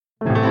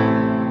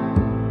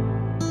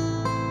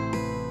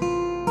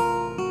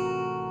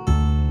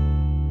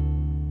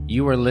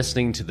You are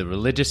listening to the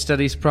Religious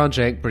Studies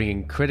Project,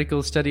 bringing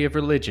critical study of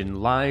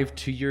religion live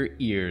to your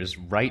ears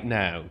right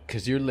now,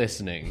 because you're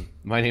listening.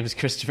 My name is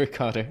Christopher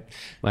Cotter.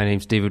 My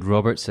name's David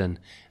Robertson,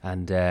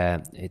 and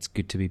it's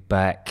good to be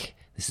back.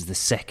 This is the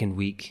second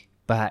week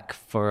back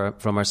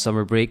from our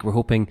summer break. We're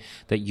hoping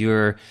that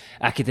your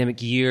academic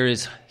year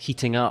is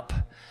heating up.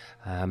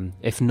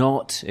 If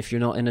you're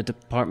not in a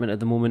department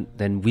at the moment,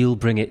 then we'll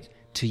bring it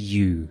to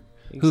you.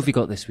 Exactly. Who have you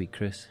got this week,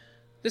 Chris?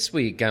 This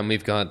week,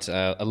 we've got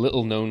a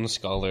little-known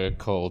scholar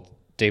called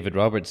David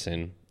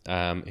Robertson,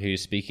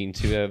 who's speaking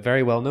to a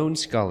very well-known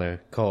scholar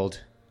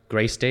called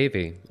Grace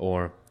Davie,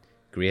 or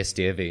Grace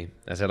Davie,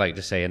 as I like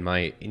to say in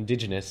my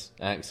indigenous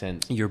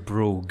accent. Your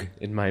brogue.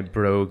 In my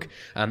brogue.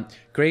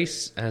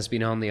 Grace has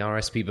been on the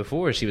RSP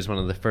before. She was one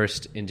of the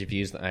first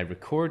interviews that I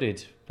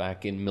recorded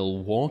back in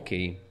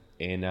Milwaukee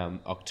in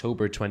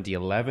October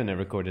 2011. I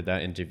recorded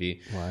that interview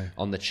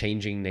on the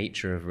changing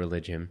nature of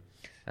religion.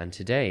 And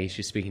today,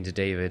 she's speaking to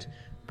David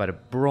about a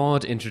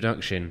broad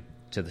introduction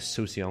to the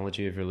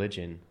sociology of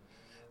religion.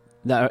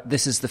 Now,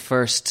 this is the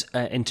first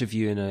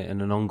interview in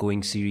an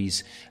ongoing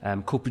series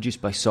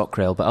co-produced by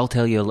SOCREL, but I'll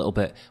tell you a little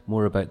bit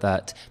more about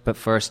that. But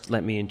first,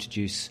 let me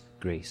introduce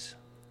Grace.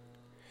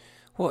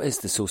 What is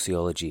the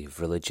sociology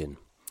of religion?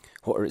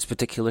 What are its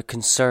particular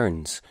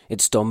concerns,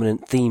 its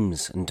dominant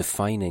themes and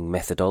defining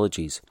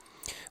methodologies?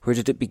 Where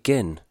did it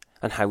begin,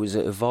 and how has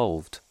it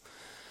evolved?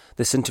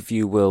 This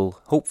interview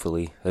will,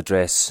 hopefully,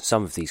 address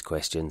some of these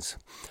questions.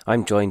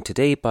 I'm joined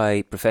today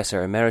by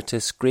Professor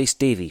Emeritus Grace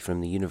Davie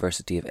from the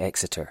University of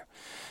Exeter.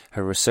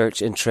 Her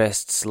research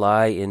interests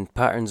lie in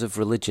patterns of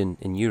religion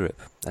in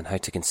Europe and how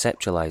to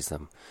conceptualise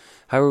them.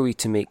 How are we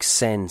to make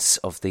sense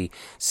of the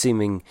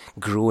seeming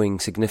growing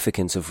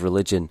significance of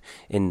religion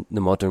in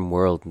the modern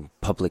world and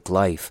public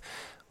life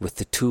with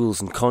the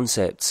tools and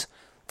concepts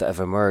that have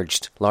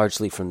emerged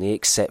largely from the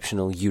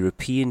exceptional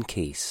European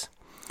case?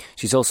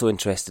 She's also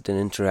interested in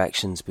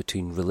interactions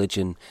between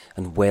religion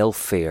and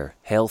welfare,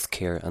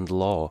 healthcare and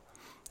law,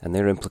 and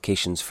their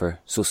implications for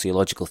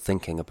sociological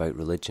thinking about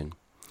religion.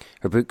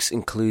 Her books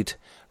include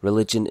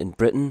Religion in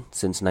Britain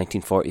since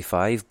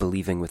 1945,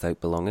 Believing Without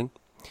Belonging,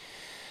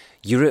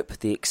 Europe,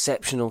 the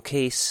Exceptional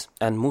Case,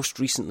 and most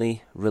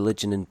recently,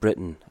 Religion in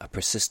Britain, A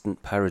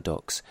Persistent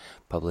Paradox,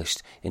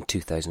 published in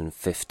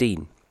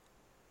 2015.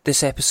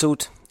 This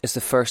episode is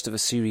the first of a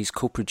series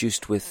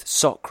co-produced with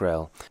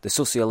SOCREL, the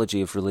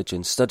Sociology of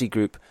Religion study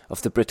group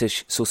of the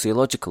British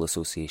Sociological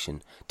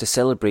Association, to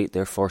celebrate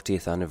their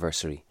 40th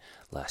anniversary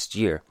last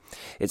year.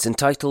 It's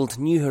entitled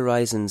New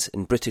Horizons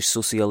in British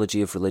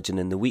Sociology of Religion.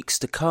 In the weeks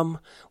to come,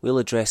 we'll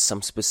address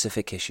some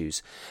specific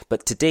issues,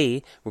 but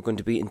today we're going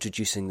to be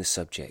introducing the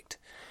subject.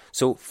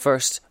 So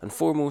first and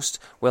foremost,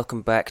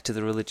 welcome back to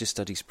the Religious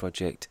Studies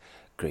Project,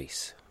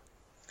 Grace.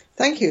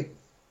 Thank you.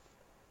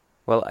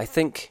 Well, I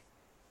think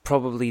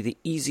probably the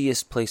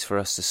easiest place for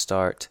us to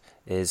start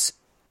is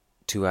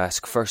to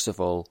ask, first of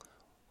all,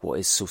 what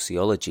is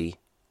sociology?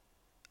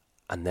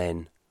 And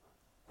then,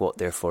 what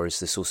therefore is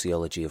the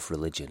sociology of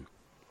religion?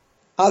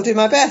 I'll do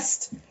my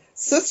best.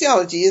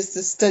 Sociology is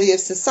the study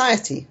of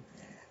society.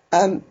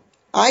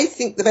 I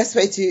think the best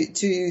way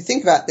to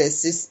think about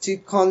this is to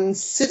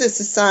consider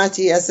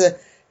society as a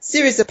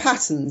series of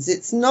patterns.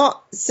 It's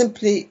not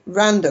simply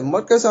random.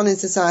 What goes on in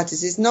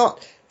societies is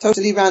not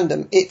totally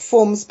random. It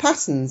forms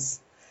patterns.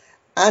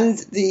 And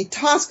the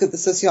task of the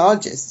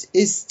sociologist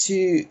is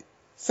to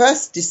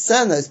first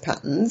discern those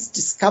patterns,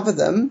 discover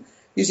them,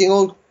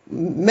 using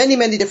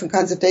many different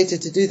kinds of data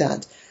to do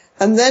that,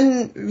 and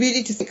then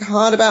really to think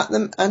hard about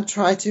them and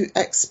try to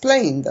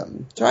explain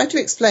them, try to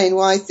explain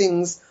why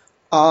things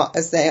are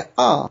as they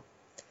are.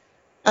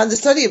 And the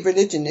study of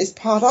religion is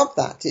part of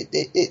that.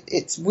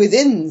 It's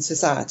within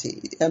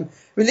society.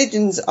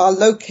 Religions are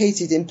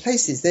located in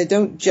places. They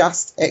don't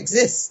just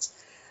exist.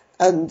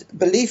 And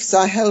beliefs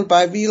are held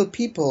by real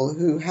people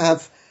who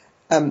have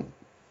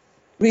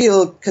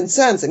real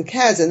concerns and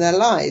cares in their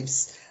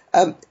lives.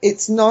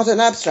 It's not an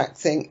abstract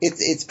thing.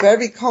 It's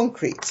very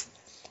concrete.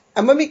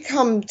 And when we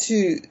come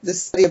to the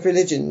study of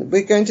religion,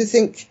 we're going to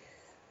think,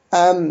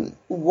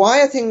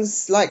 why are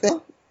things like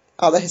that?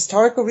 Are there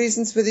historical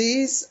reasons for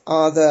these?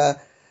 Are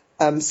there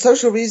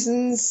social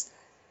reasons?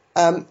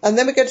 And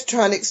then we're going to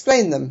try and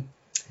explain them.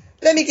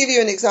 Let me give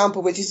you an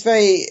example which is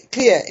very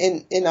clear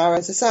in our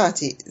own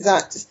society,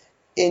 that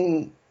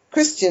in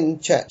Christian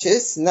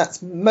churches, and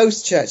that's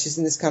most churches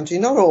in this country,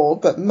 not all,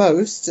 but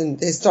most, and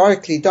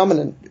historically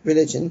dominant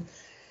religion,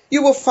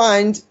 you will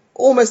find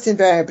almost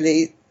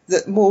invariably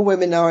that more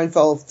women are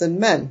involved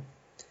than men.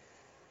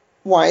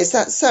 Why is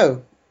that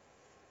so?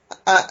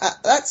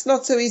 That's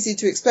not so easy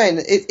to explain.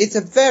 It's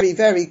a very,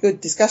 very good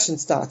discussion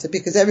starter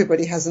because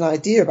everybody has an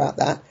idea about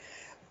that.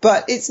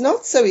 But it's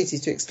not so easy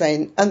to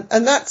explain, and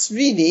that's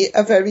really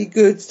a very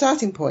good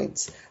starting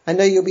point. I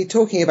know you'll be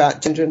talking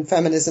about gender and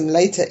feminism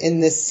later in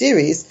this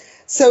series,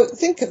 so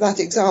think of that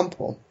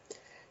example.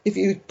 If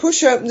you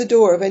push open the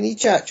door of any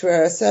church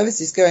where a service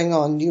is going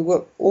on, you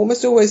will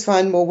almost always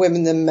find more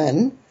women than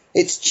men.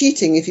 It's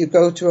cheating if you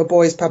go to a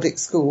boys' public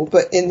school,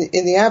 but in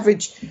the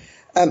average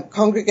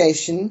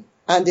congregation,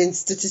 and in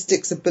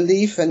statistics of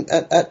belief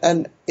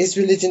and is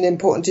religion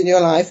important in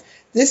your life,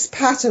 this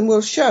pattern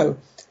will show.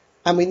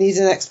 And we need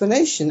an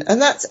explanation.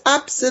 And that's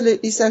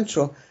absolutely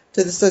central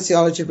to the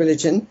sociology of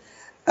religion.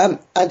 And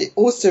it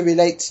also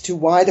relates to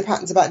wider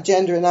patterns about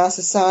gender in our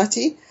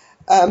society.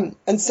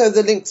 And so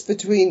the links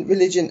between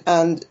religion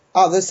and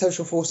other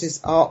social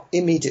forces are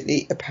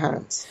immediately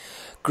apparent.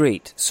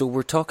 Great. So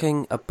we're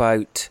talking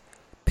about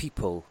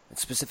people,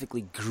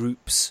 specifically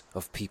groups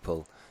of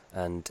people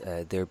and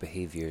their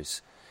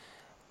behaviours.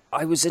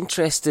 I was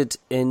interested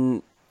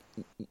in,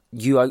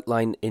 you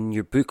outline in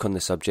your book on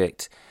the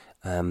subject,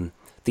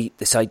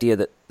 this idea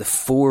that the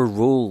 4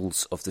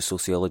 roles of the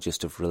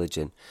sociologist of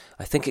religion.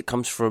 I think it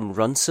comes from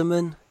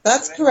Runciman.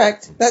 That's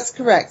correct.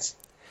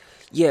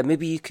 Yeah,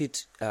 maybe you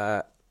could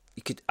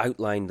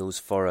outline those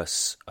for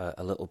us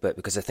a little bit,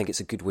 because I think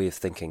it's a good way of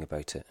thinking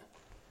about it.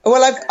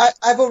 Well,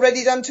 I've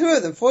already done 2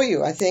 of them for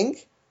you, I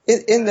think.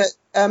 In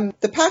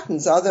the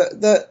patterns are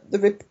the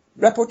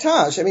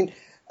reportage. I mean,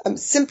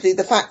 simply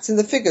the facts and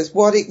the figures,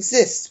 what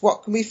exists,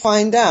 what can we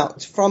find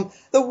out from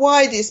the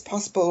widest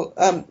possible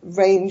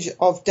range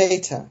of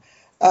data.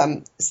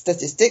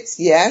 Statistics,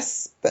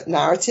 yes, but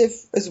narrative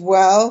as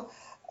well.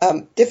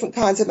 Different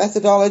kinds of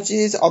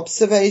methodologies,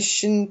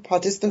 observation,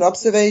 participant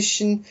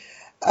observation,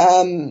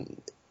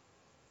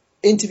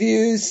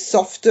 interviews,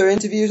 softer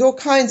interviews, all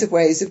kinds of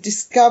ways of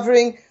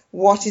discovering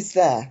what is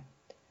there.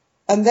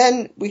 And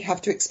then we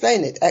have to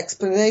explain it,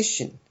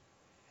 explanation.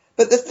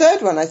 But the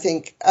third one, I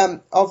think,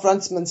 of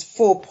Runciman's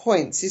 4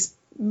 points is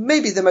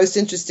maybe the most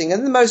interesting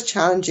and the most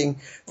challenging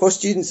for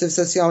students of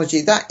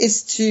sociology. That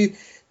is to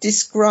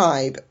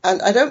describe,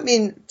 and I don't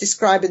mean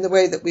describe in the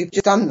way that we've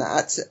just done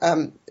that,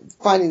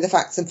 finding the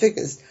facts and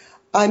figures.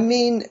 I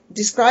mean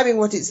describing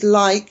what it's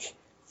like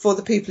for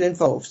the people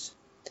involved.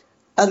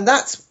 And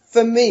that's,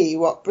 for me,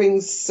 what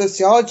brings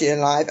sociology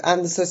alive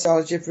and the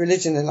sociology of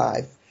religion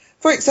alive.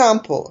 For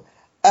example,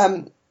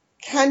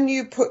 can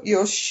you put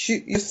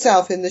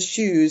yourself in the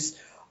shoes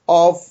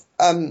of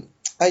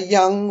a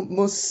young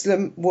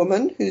Muslim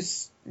woman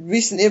who's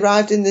recently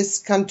arrived in this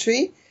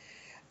country?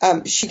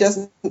 She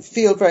doesn't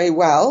feel very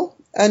well,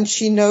 and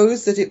she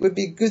knows that it would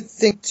be a good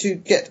thing to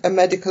get a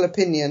medical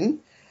opinion,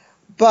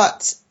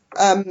 but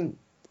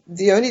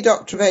the only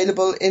doctor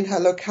available in her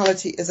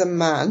locality is a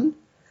man,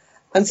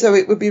 and so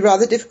it would be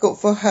rather difficult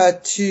for her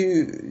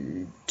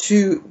to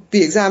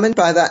be examined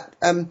by that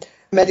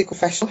medical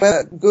professional,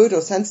 whether good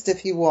or sensitive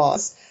he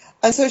was.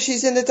 And so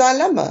she's in a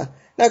dilemma.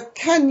 Now,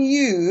 can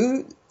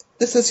you,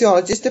 the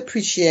sociologist,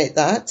 appreciate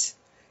that?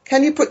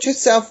 Can you put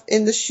yourself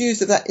in the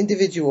shoes of that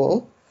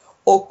individual?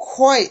 Or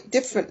quite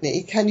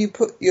differently, can you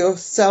put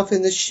yourself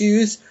in the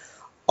shoes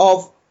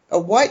of a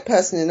white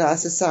person in our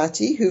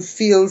society who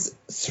feels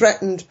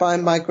threatened by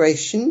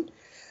migration,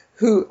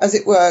 who, as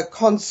it were,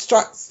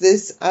 constructs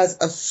this as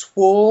a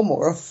swarm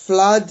or a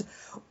flood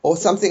or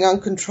something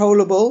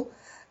uncontrollable,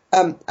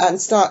 and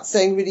starts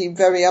saying really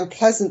very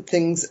unpleasant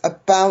things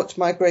about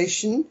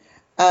migration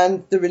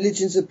and the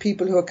religions of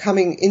people who are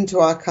coming into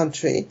our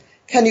country?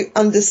 Can you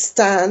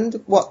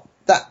understand what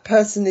that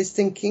person is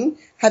thinking?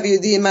 Have you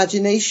the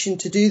imagination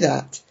to do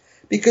that?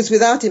 Because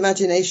without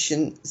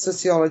imagination,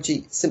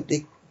 sociology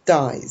simply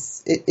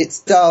dies. It's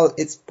dull,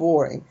 it's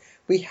boring.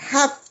 We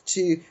have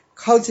to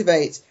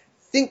cultivate,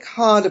 think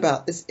hard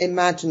about this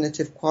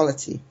imaginative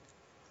quality.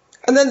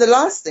 And then the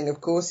last thing,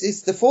 of course,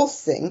 is the fourth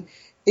thing,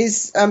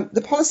 is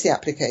the policy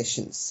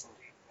applications.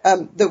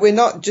 That we're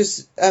not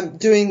just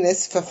doing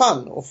this for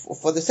fun or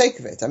for the sake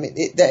of it. I mean,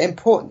 they're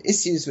important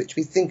issues which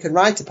we think and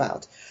write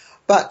about,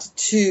 but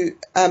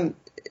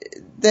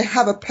they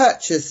have a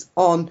purchase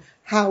on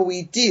how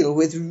we deal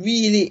with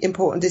really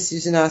important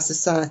issues in our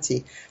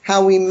society,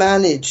 how we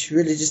manage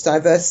religious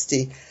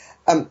diversity.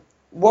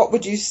 What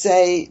would you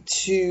say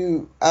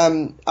to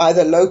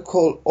either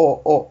local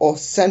or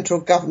central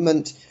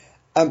government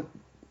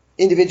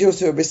individuals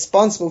who are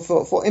responsible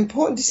for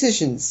important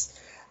decisions?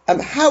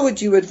 How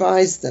would you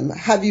advise them?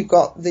 Have you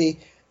got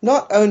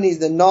not only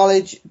the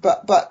knowledge,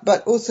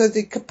 but also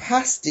the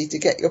capacity to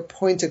get your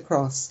point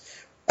across?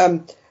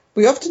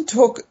 We often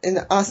talk in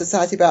our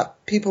society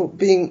about people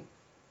being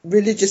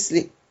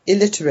religiously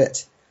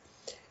illiterate.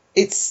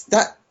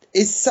 That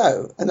is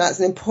so, and that's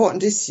an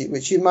important issue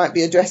which you might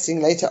be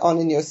addressing later on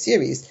in your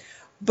series.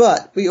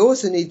 But we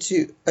also need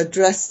to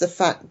address the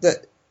fact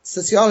that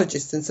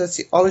sociologists and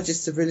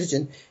sociologists of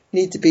religion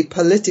need to be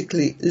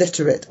politically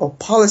literate or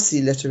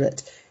policy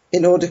literate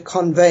in order to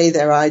convey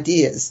their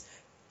ideas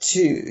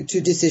to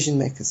decision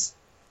makers.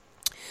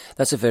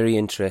 That's a very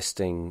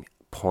interesting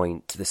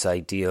point, this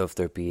idea of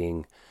there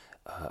being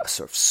a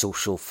sort of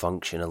social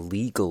function, a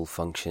legal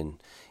function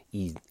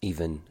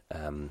even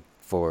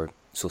for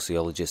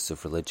sociologists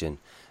of religion.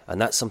 And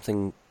that's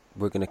something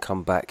we're going to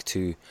come back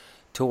to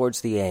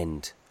towards the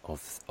end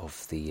of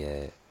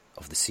the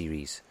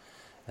series.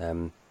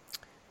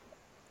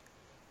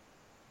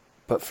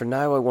 But for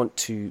now I want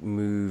to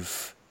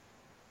move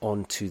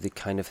on to the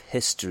kind of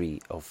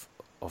history of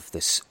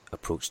this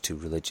approach to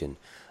religion.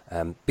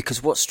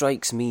 Because what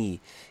strikes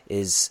me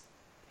is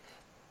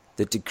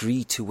the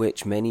degree to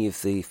which many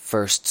of the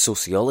first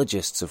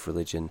sociologists of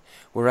religion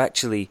were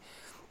actually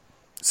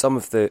some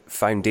of the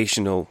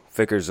foundational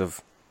figures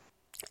of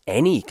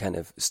any kind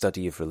of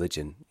study of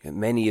religion.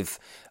 Many of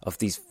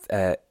these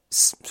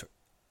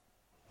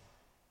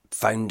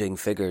founding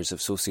figures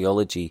of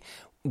sociology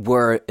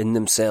were in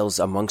themselves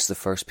amongst the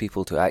first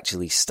people to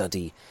actually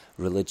study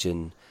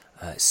religion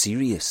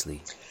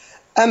seriously.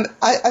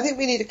 I think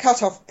we need a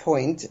cut-off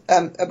point.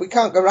 We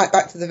can't go right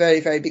back to the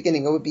very, very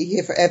beginning, or we'll be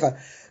here forever.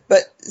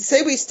 But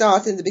say we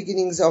start in the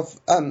beginnings of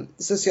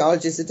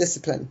sociology as a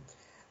discipline.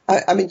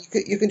 I mean,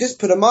 you can just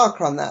put a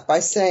marker on that by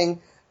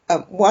saying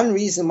one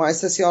reason why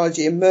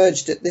sociology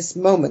emerged at this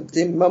moment,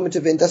 the moment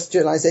of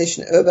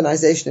industrialization,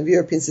 urbanization of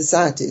European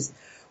societies,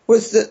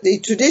 was that the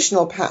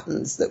traditional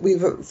patterns that we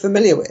were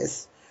familiar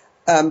with,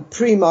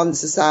 pre-modern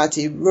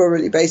society,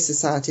 rurally based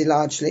society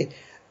largely,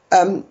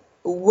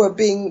 were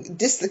being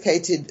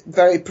dislocated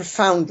very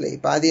profoundly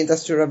by the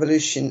Industrial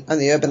Revolution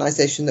and the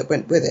urbanization that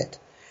went with it.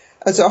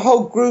 And so a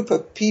whole group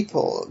of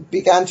people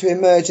began to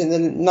emerge in the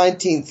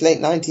late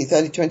 19th,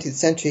 early 20th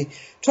century,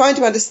 trying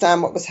to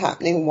understand what was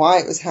happening, why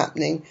it was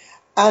happening.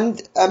 And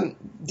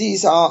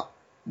these are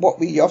what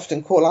we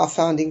often call our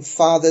founding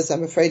fathers.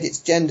 I'm afraid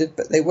it's gendered,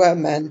 but they were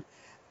men.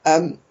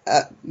 Karl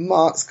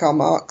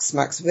Marx,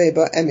 Max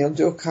Weber, Emil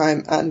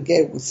Durkheim, and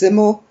Georg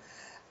Simmel.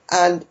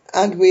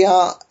 And we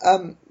are,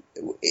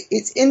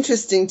 it's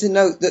interesting to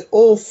note that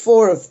all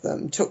four of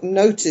them took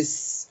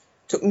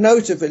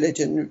note of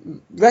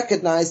religion,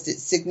 recognized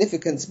its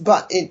significance,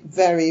 but in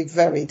very,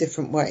 very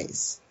different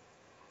ways.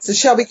 So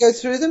shall we go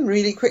through them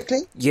really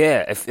quickly?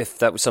 Yeah, if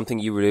that was something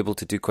you were able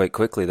to do quite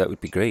quickly, that would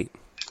be great.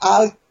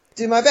 I'll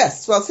do my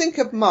best. Well, think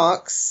of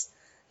Marx.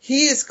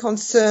 He is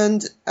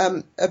concerned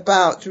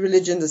about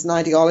religion as an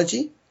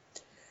ideology,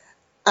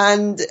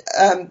 and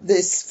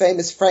this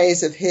famous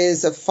phrase of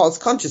his of false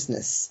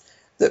consciousness,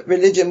 that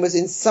religion was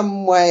in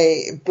some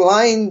way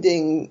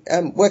blinding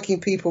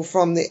working people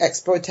from the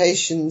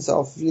exploitations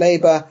of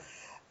labour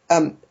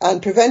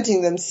and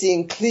preventing them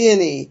seeing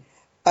clearly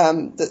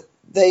that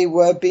they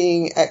were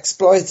being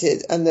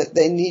exploited and that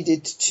they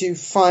needed to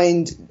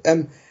find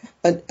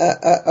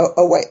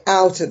a way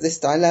out of this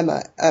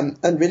dilemma.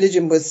 And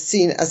religion was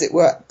seen, as it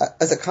were,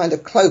 as a kind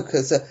of cloak,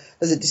 as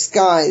a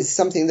disguise,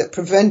 something that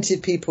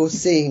prevented people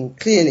seeing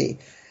clearly.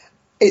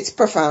 It's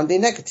profoundly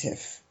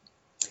negative.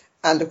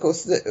 And, of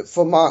course,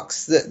 for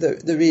Marx,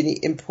 the really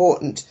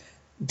important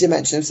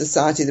dimension of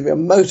society, the real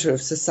motor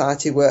of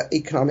society, were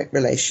economic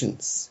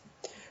relations.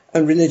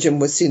 And religion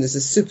was seen as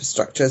a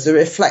superstructure, as a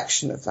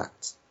reflection of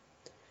that.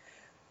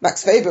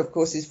 Max Weber, of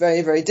course, is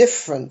very, very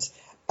different.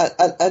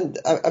 And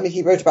I mean,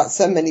 he wrote about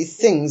so many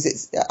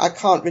things. I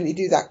can't really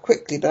do that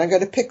quickly, but I'm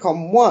going to pick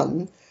on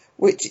one,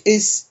 which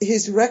is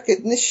his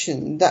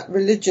recognition that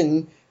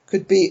religion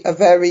could be a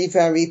very,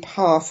 very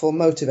powerful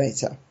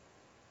motivator.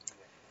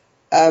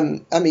 I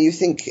mean, you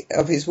think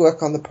of his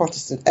work on the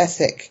Protestant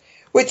ethic,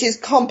 which is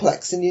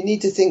complex, and you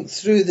need to think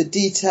through the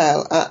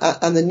detail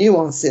and the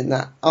nuance in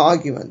that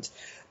argument.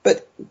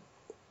 But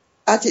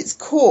at its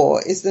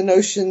core is the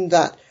notion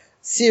that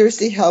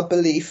seriously held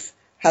belief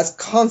has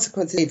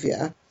consequence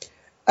behavior.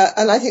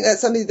 And I think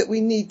that's something that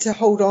we need to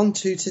hold on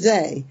to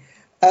today.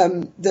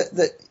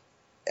 That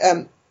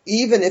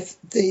even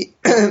if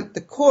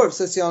the core of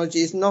sociology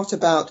is not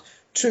about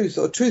truth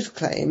or truth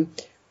claim,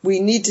 we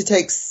need to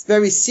take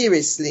very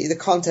seriously the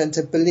content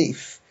of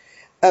belief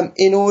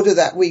in order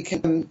that we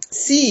can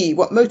see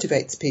what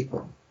motivates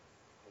people.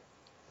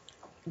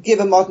 Give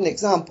a modern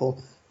example.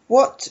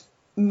 What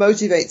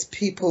motivates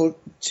people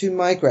to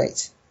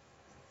migrate?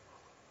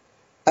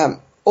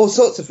 All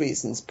sorts of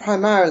reasons.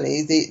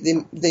 Primarily,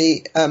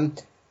 the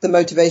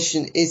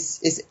motivation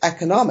is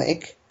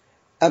economic.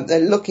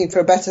 They're looking for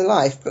a better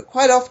life, but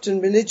quite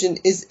often religion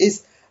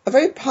is a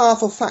very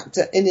powerful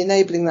factor in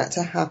enabling that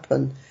to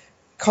happen.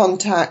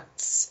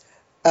 Contacts,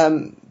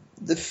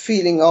 the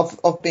feeling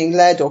of being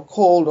led or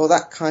called or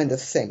that kind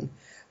of thing.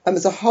 And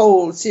there's a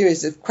whole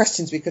series of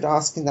questions we could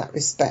ask in that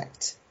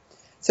respect.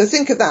 So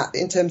think of that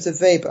in terms of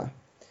Weber.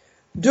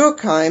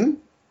 Durkheim,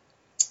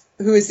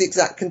 who is the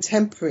exact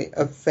contemporary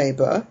of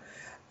Weber,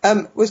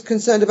 was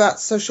concerned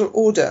about social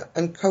order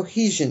and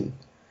cohesion.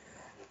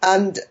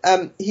 And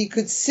he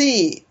could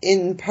see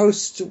in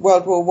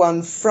post-World War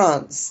I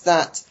France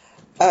that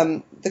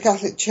the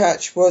Catholic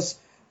Church was,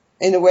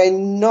 in a way,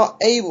 not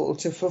able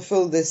to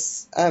fulfill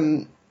this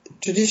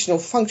traditional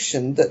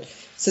function, that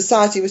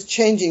society was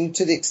changing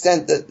to the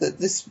extent that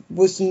this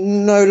was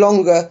no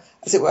longer,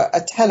 as it were,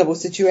 a tenable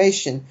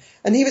situation.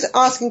 And he was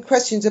asking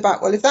questions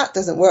about, well, if that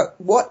doesn't work,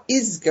 what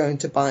is going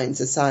to bind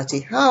society?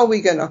 How are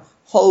we going to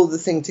hold the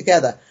thing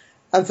together?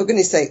 And for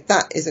goodness sake,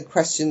 that is a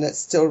question that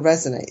still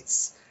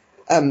resonates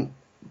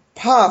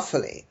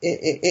powerfully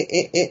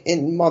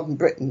in modern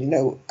Britain. You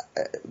know,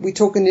 we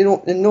talk an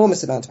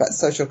enormous amount about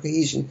social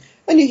cohesion,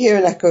 and you hear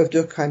an echo of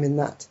Durkheim in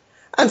that.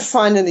 And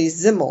finally,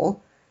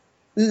 Simmel,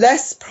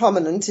 less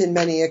prominent in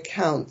many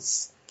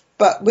accounts,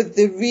 but with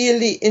the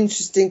really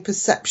interesting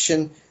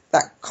perception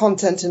that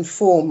content and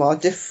form are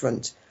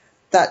different,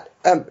 that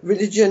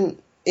religion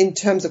in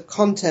terms of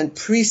content,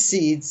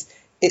 precedes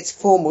its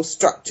formal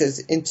structures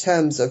in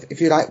terms of,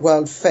 if you like,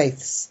 world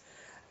faiths.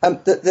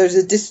 That there's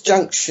a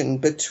disjunction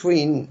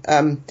between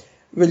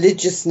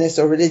religiousness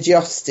or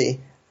religiosity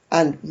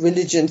and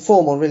religion,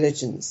 formal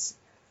religions.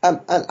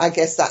 And I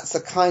guess that's the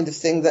kind of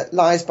thing that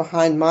lies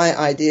behind my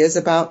ideas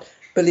about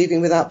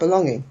believing without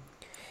belonging.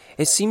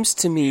 It seems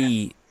to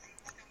me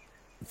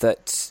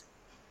that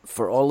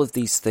for all of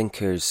these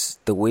thinkers,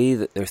 the way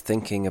that they're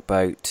thinking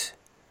about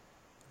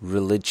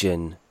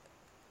religion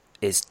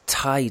is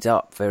tied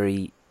up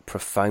very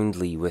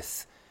profoundly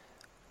with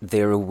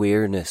their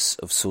awareness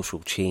of social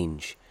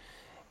change.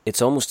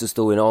 It's almost as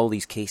though in all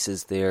these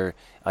cases their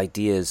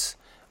ideas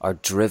are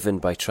driven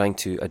by trying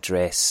to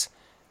address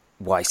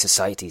why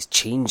society is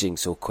changing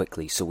so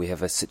quickly. So we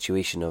have a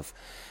situation of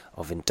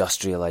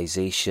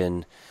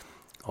industrialization,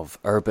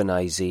 of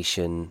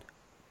urbanization.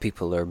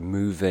 People are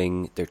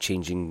moving, they're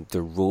changing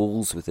their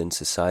roles within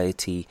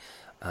society.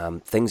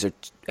 Things are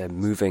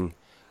moving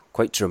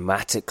quite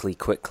dramatically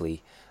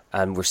quickly.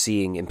 And we're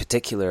seeing in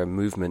particular a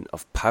movement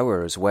of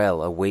power as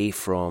well, away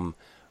from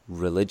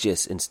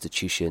religious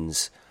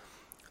institutions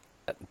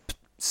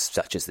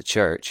such as the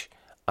church,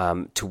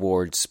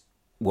 towards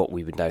what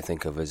we would now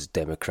think of as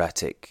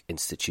democratic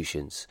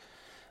institutions.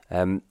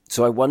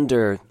 So I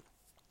wonder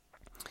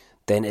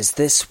then, is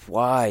this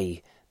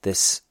why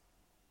this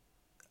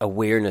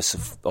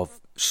awareness of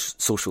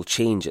social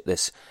change at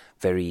this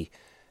very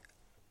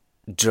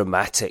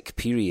dramatic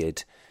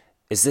period,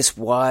 is this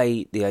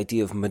why the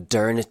idea of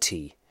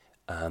modernity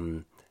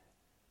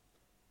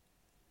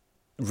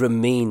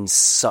remains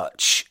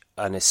such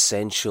an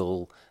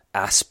essential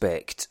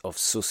aspect of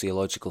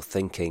sociological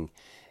thinking,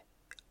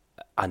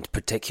 and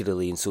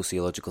particularly in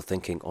sociological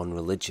thinking on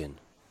religion?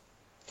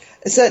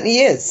 It certainly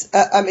is.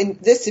 I mean,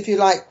 this, if you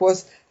like,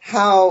 was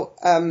how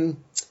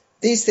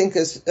these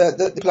thinkers,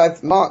 the people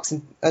like Marx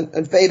and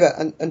Weber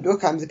and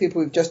Durkheim, the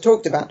people we've just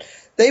talked about,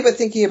 they were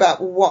thinking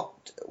about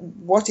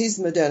what is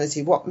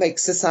modernity, what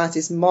makes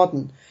societies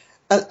modern.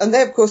 And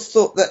they, of course,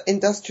 thought that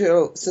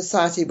industrial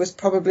society was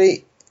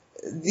probably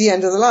the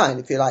end of the line,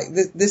 if you like.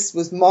 This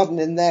was modern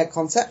in their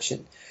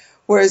conception.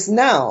 Whereas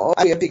now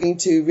we are beginning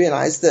to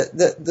realise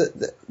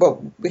that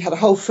well, we had a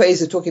whole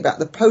phase of talking about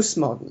the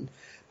postmodern,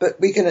 but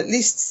we can at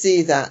least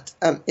see that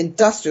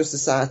industrial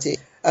society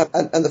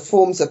and the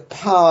forms of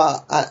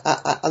power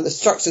and the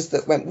structures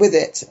that went with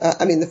it,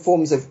 the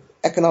forms of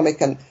economic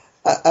and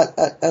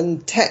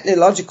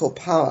technological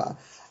power,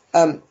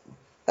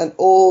 and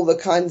all the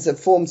kinds of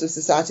forms of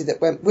society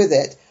that went with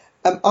it,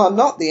 are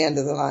not the end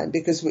of the line,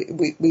 because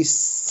we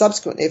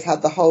subsequently have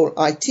had the whole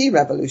IT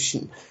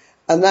revolution,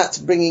 and that's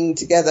bringing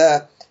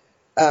together,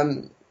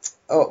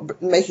 or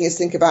making us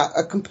think about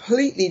a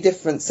completely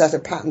different set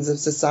of patterns of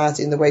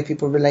society and the way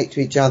people relate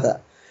to each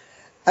other.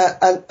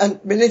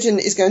 And religion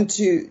is going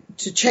to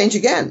change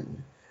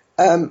again.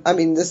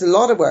 There's a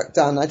lot of work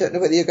done. I don't know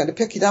whether you're going to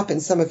pick it up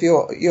in some of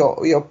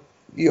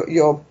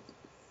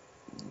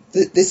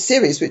this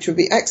series, which would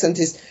be excellent,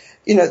 is,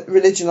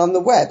 religion on the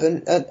web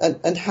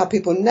and how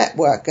people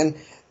network, and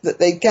that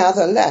they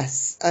gather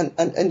less.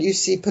 And you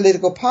see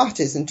political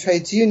parties and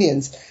trades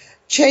unions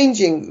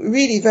changing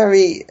really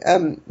very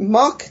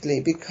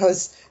markedly,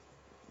 because,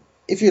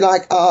 if you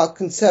like, our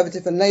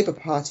Conservative and Labour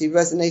Party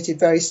resonated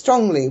very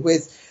strongly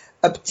with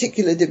a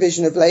particular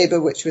division of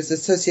Labour which was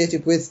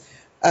associated with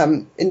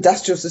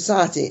industrial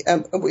society,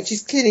 which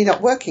is clearly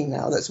not working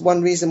now. That's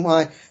one reason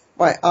why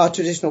our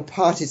traditional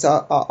parties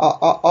are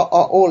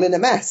all in a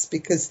mess,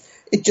 because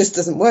it just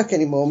doesn't work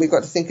anymore. And we've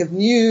got to think of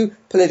new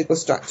political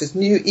structures,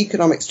 new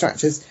economic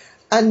structures,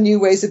 and new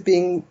ways of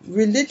being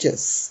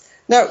religious.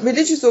 Now,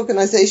 religious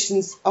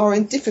organisations are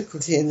in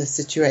difficulty in this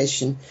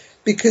situation,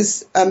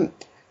 because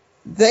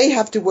they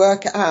have to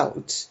work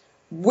out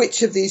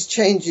which of these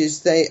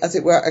changes they, as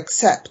it were,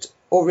 accept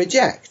or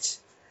reject.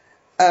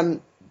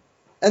 And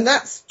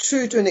that's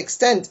true to an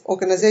extent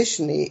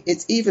organisationally.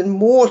 It's even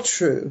more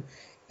true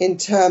in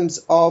terms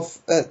of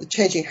the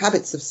changing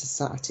habits of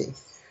society.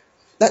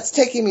 That's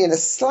taking me in a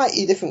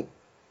slightly different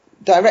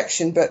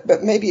direction,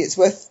 but maybe it's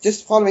worth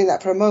just following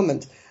that for a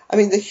moment.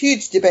 The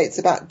huge debates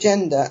about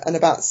gender and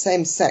about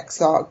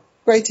same-sex are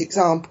great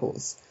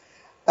examples.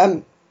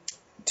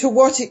 To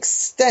what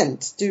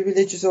extent do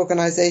religious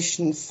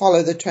organisations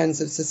follow the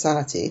trends of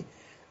society,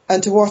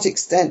 and to what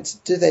extent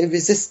do they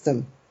resist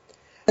them?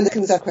 And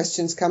the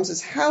questions comes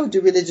as, how do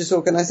religious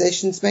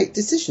organisations make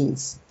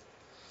decisions?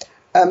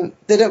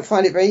 They don't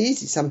find it very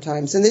easy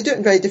sometimes, and they do it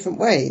in very different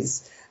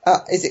ways.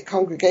 Is it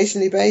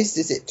congregationally based?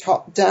 Is it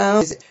top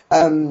down?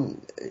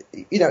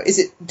 Is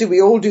it, do we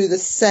all do the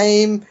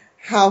same?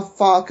 How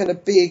far can a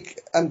big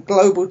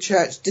global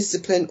church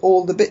discipline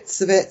all the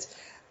bits of it?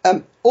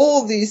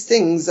 All these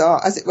things are,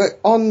 as it were,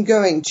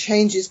 ongoing.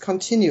 Change is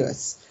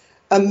continuous,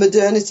 and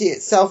modernity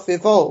itself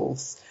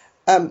evolves.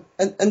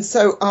 And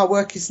so our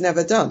work is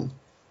never done.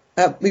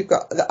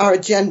 Our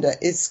agenda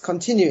is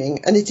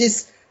continuing, and it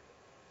is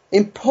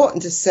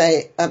important to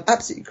say,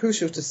 absolutely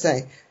crucial to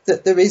say,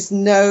 that there is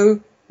no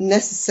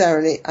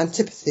necessarily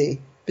antipathy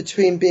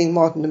between being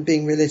modern and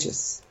being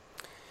religious.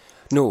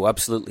 No,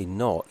 absolutely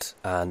not.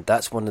 And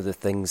that's one of the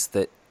things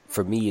that,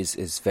 for me,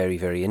 is very,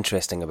 very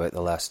interesting about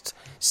the last,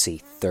 say,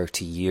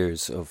 30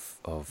 years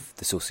of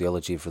the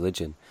sociology of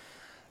religion.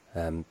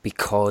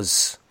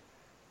 Because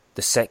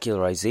the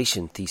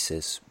secularization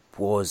thesis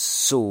was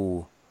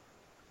so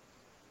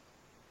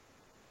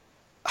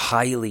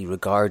highly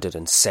regarded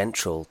and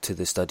central to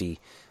the study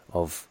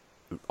of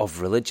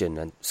religion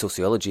and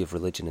sociology of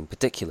religion in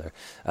particular.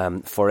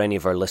 For any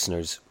of our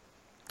listeners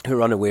who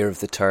are unaware of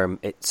the term,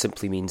 it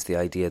simply means the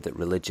idea that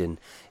religion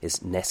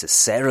is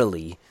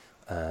necessarily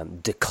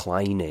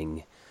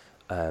declining,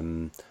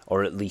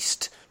 or at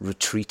least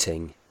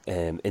retreating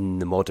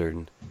in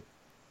modern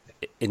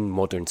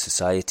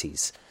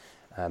societies.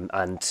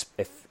 And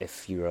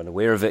if you're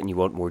unaware of it and you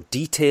want more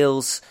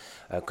details,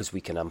 because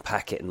we can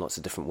unpack it in lots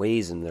of different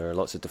ways and there are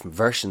lots of different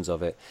versions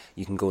of it,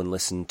 you can go and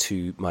listen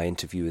to my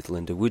interview with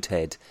Linda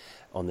Woodhead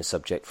on the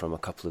subject from a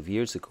couple of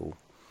years ago.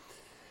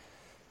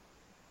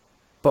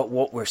 But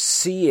what we're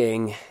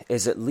seeing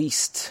is, at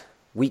least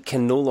we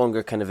can no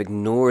longer kind of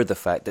ignore the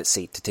fact that,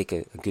 say, to take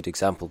a good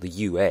example, the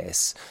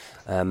US,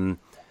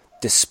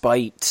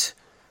 despite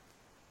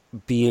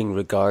being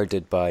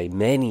regarded by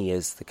many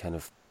as the kind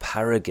of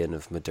paragon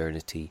of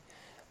modernity,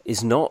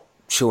 is not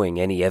showing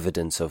any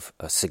evidence of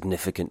a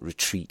significant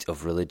retreat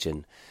of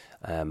religion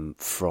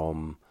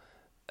from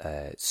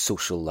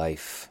social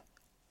life.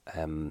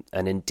 And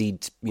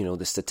indeed,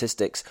 the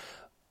statistics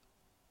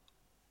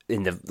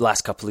in the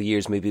last couple of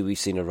years, maybe we've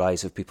seen a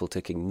rise of people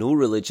taking no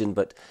religion,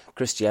 but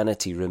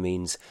Christianity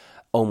remains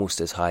almost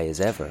as high as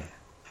ever.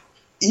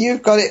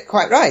 You've got it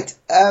quite right.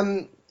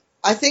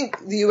 I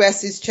think the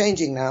US is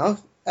changing now.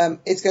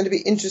 It's going to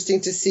be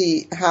interesting to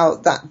see how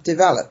that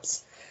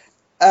develops.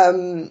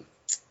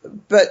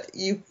 But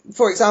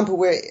for example,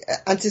 we're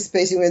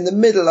anticipating we're in the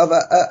middle of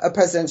a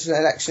presidential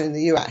election in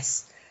the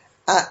US.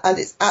 And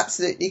it's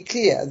absolutely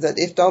clear that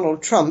if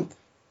Donald Trump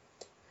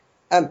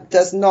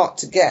does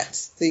not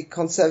get the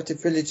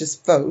conservative religious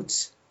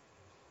vote,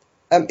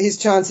 his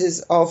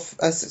chances of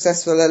a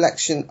successful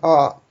election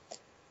are,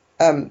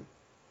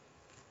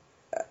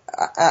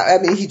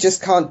 he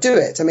just can't do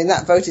it.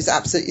 That vote is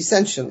absolutely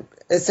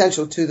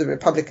essential to the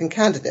Republican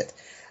candidate.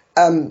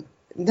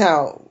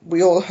 Now,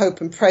 we all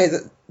hope and pray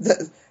that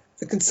the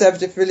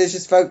conservative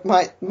religious vote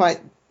might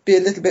be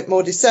a little bit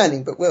more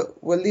discerning, but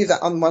we'll leave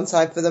that on one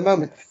side for the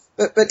moment.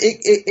 But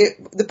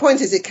the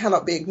point is, it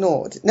cannot be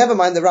ignored. Never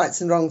mind the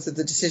rights and wrongs of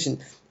the decision.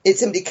 It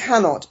simply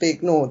cannot be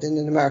ignored in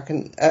an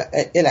American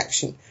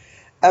election.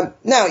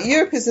 Now,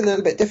 Europe is a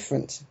little bit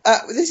different.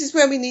 This is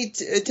where we need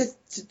to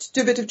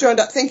do a bit of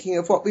joined-up thinking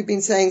of what we've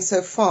been saying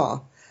so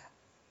far.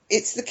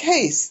 It's the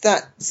case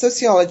that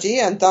sociology,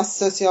 and thus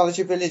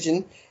sociology of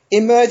religion,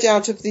 emerge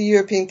out of the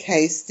European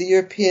case, the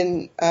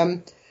European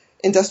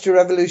Industrial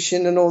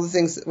Revolution and all the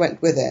things that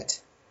went with it.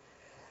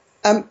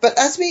 But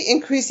as we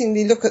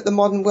increasingly look at the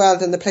modern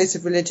world and the place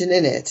of religion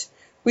in it,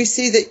 we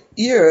see that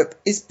Europe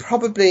is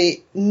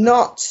probably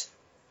not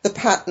the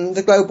pattern,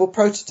 the global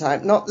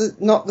prototype, not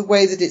the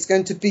way that it's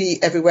going to be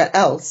everywhere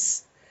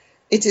else.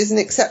 It is an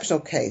exceptional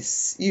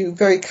case. You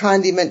very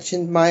kindly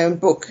mentioned my own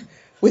book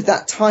with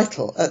that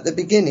title at the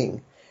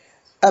beginning.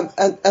 And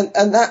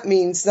that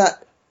means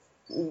that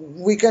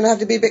we're going to have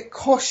to be a bit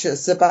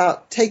cautious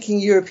about taking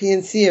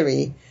European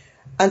theory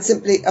and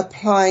simply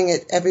applying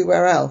it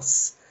everywhere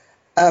else.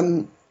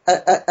 And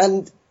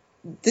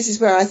this is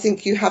where I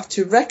think you have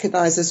to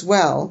recognize as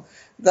well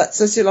that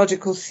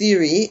sociological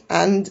theory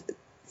and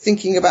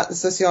thinking about the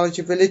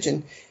sociology of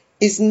religion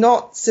is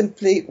not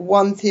simply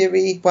one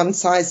theory, one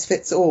size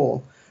fits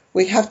all.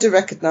 We have to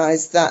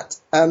recognize that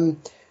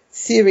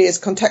theory is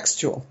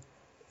contextual,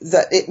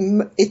 that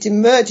it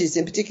emerges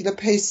in particular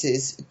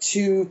places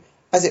to,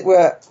 as it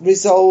were,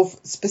 resolve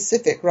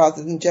specific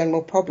rather than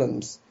general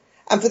problems.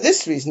 And for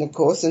this reason, of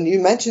course, and you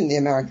mentioned the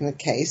American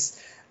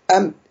case,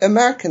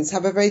 Americans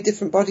have a very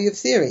different body of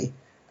theory,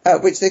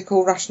 which they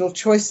call rational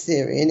choice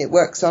theory, and it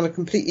works on a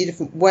completely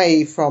different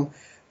way from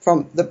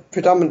the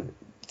predominant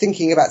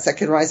thinking about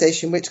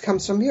secularization, which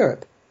comes from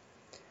Europe.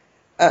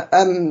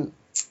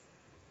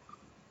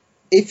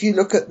 If you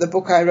look at the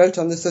book I wrote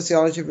on the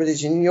sociology of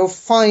religion, you'll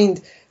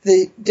find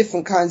the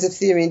different kinds of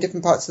theory in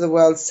different parts of the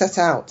world set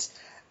out,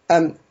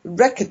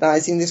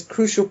 recognizing this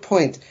crucial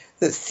point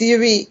that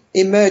theory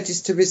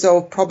emerges to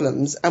resolve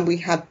problems, and we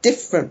have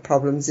different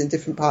problems in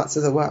different parts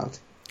of the world.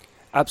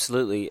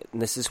 Absolutely. And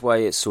this is why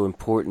it's so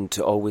important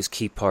to always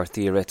keep our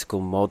theoretical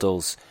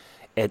models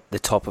at the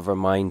top of our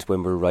mind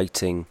when we're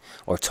writing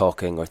or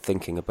talking or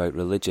thinking about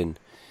religion.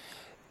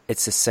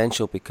 It's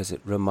essential because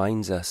it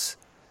reminds us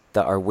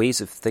that our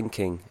ways of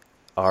thinking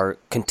are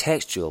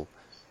contextual,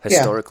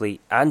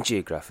 historically and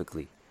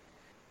geographically.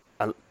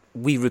 And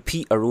we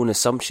repeat our own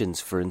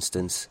assumptions, for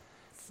instance,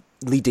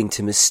 leading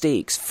to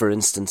mistakes. For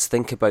instance,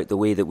 think about the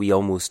way that we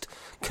almost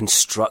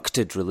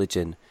constructed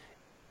religion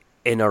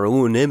in our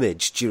own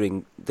image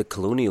during the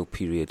colonial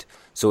period.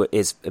 So it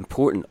is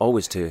important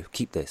always to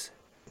keep this.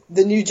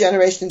 The new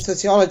generation in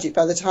sociology,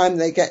 by the time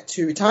they get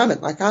to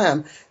retirement, like I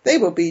am, they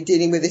will be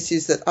dealing with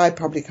issues that I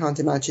probably can't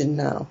imagine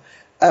now.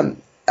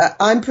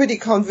 I'm pretty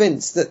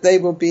convinced that they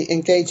will be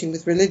engaging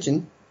with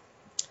religion,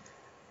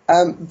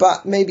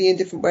 but maybe in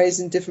different ways,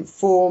 in different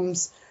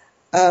forms.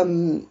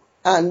 And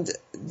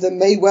there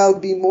may well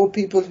be more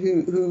people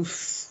who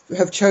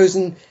have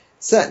chosen,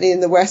 certainly in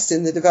the West,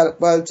 in the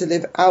developed world, to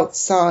live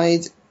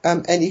outside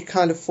any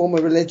kind of form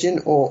of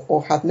religion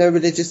or have no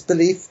religious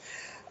belief.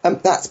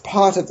 That's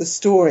part of the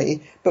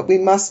story, but we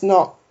must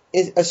not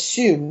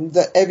assume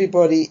that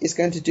everybody is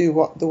going to do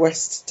what the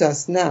West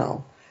does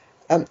now.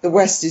 The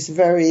West is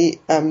very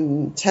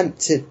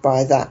tempted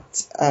by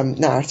that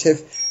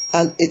narrative,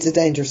 and it's a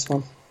dangerous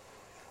one.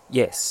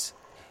 Yes,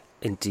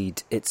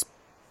 indeed.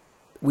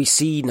 We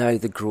see now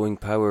the growing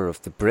power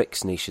of the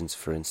BRICS nations,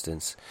 for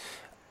instance.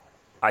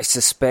 I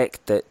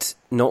suspect that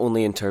not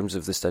only in terms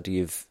of the study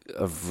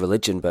of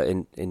religion, but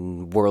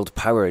in world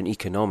power and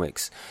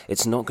economics,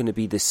 it's not going to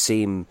be the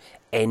same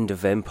end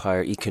of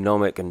empire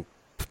economic and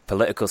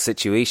political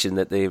situation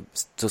that the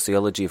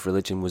sociology of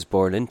religion was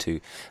born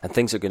into, and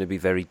things are going to be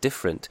very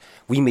different.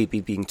 We may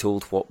be being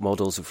told what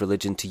models of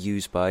religion to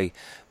use by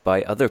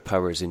other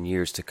powers in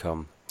years to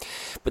come.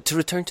 But to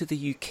return to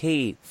the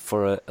UK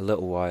for a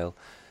little while,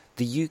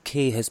 the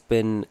UK has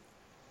been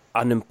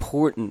an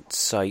important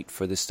site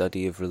for the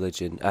study of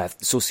religion,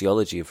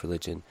 sociology of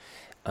religion,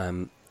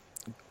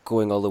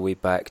 going all the way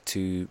back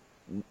to,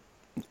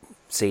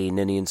 say,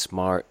 Ninian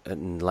Smart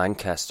and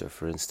Lancaster,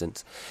 for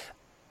instance,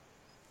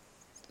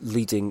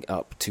 leading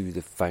up to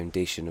the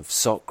foundation of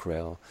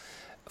SOCREL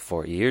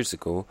 40 years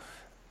ago.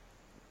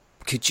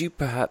 Could you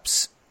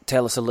perhaps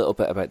tell us a little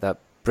bit about that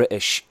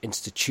British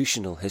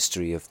institutional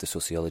history of the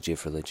sociology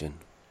of religion?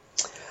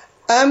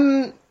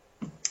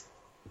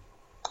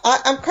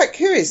 I'm quite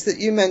curious that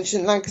you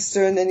mentioned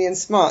Lancaster and Ninian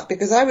Smart,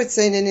 because I would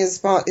say Ninian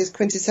Smart is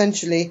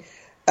quintessentially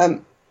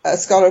a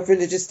scholar of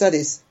religious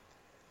studies.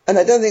 And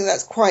I don't think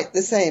that's quite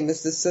the same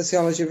as the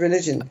sociology of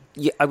religion.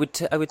 Yeah, I would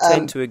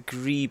tend to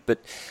agree, but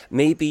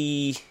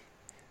maybe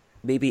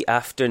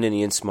after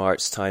Ninian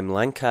Smart's time,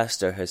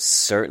 Lancaster has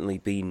certainly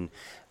been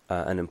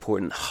an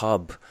important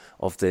hub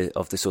of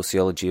the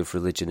sociology of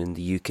religion in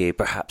the UK,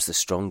 perhaps the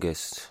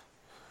strongest.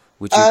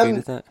 Would you agree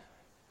with that?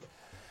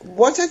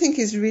 What I think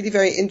is really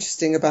very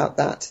interesting about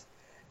that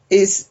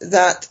is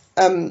that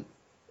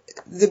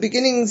the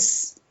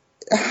beginnings,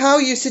 how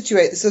you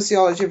situate the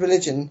sociology of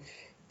religion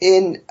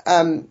in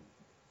as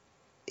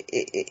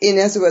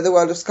it were, the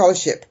world of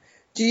scholarship.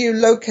 Do you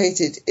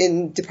locate it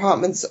in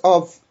departments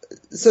of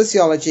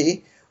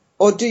sociology,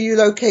 or do you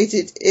locate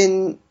it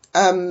in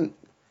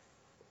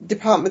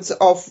departments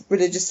of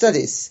religious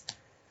studies,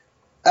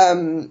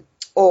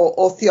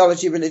 or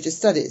theology, religious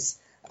studies?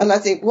 And I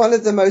think one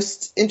of the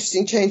most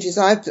interesting changes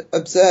I've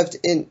observed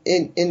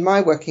in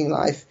my working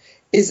life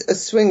is a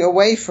swing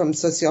away from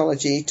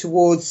sociology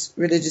towards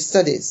religious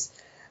studies.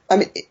 I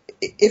mean,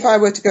 if I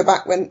were to go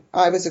back when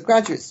I was a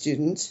graduate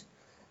student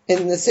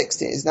in the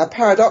 60s, now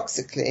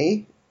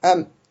paradoxically,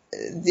 the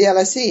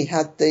LSE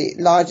had the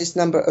largest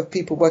number of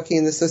people working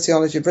in the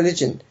sociology of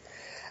religion.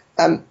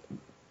 And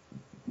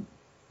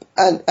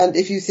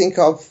if you think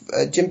of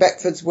Jim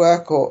Beckford's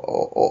work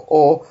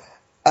or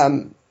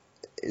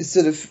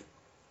sort of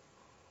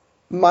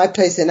my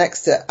place in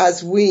Exeter,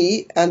 as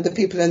we and the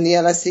people in the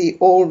LSE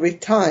all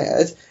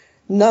retired,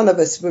 none of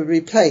us were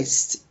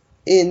replaced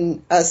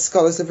as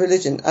scholars of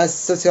religion, as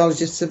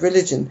sociologists of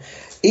religion.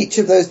 Each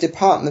of those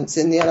departments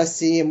in the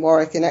LSE, in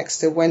Warwick and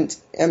Exeter,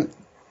 went in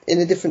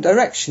a different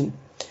direction.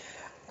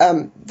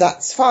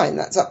 That's fine,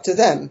 that's up to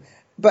them.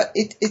 But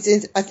it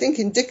is, I think,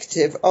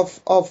 indicative of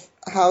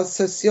how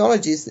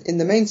sociology in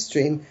the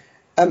mainstream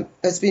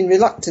has been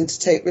reluctant to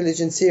take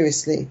religion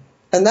seriously.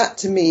 And that,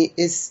 to me,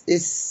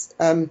 is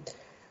a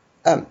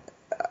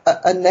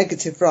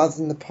negative rather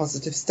than a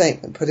positive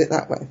statement, put it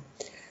that way.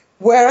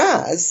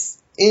 Whereas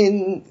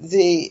in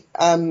the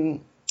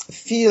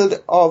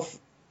field of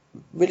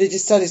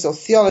religious studies or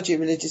theology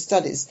of religious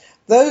studies,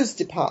 those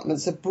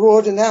departments are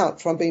broadened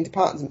out from being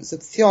departments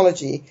of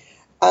theology,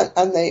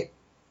 and they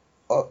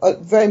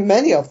very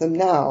many of them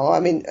now.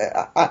 I mean,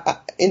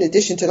 in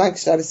addition to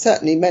Lancaster, I would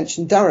certainly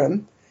mention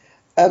Durham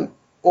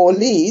or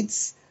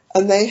Leeds,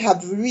 and they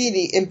have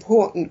really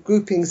important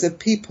groupings of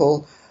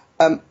people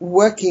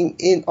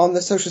working on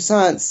the social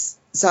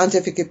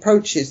scientific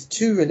approaches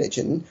to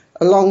religion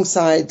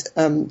alongside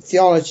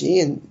theology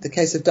in the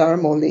case of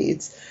Durham or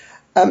Leeds.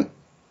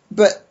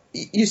 But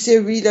you see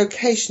a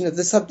relocation of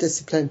the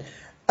subdiscipline,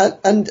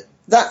 and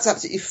that's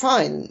absolutely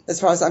fine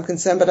as far as I'm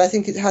concerned, but I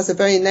think it has a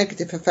very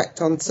negative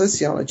effect on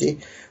sociology,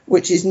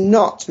 which is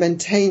not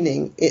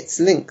maintaining its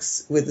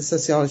links with the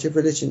sociology of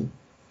religion.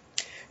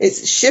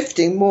 It's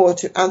shifting more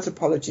to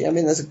anthropology. I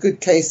mean, there's a good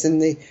case in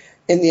the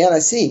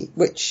LSE,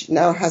 which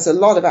now has a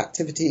lot of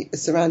activity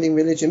surrounding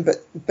religion, but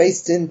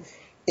based in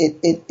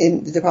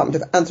the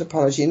Department of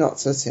Anthropology, not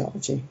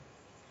sociology.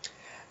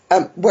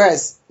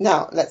 Whereas,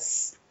 now,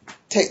 let's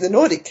take the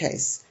Nordic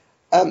case.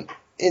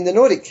 In the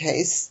Nordic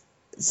case,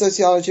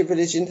 sociology of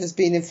religion has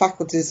been in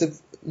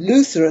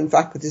Lutheran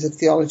faculties of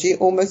theology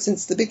almost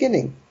since the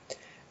beginning.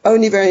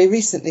 Only very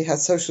recently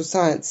has social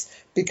science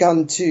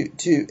begun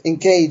to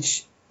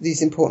engage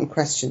these important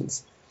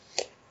questions.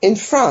 In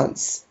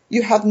France,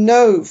 you have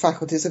no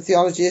faculties of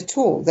theology at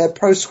all. They're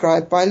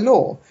proscribed by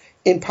law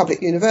in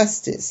public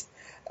universities.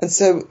 And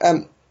so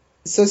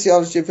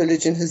sociology of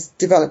religion has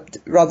developed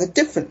rather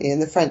differently in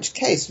the French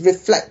case,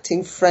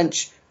 reflecting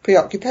French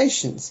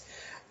preoccupations.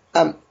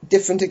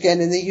 Different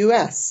again in the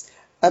US.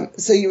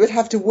 So you would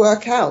have to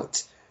work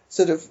out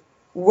sort of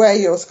where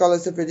your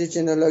scholars of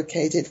religion are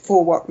located,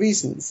 for what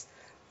reasons.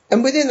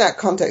 And within that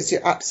context,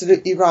 you're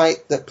absolutely right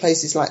that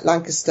places like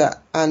Lancaster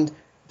and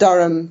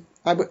Durham,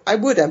 I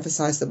would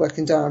emphasise the work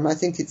in Durham. I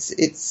think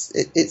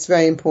it's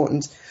very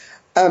important.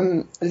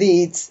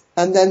 Leeds,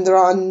 and then there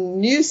are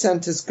new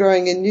centres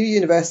growing in new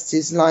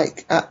universities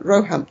like at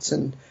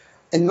Roehampton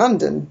in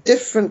London,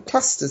 different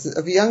clusters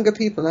of younger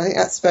people. And I think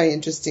that's very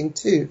interesting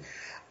too.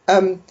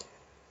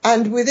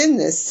 And within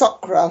this,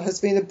 SOCREL has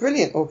been a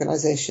brilliant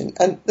organisation,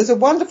 and there's a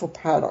wonderful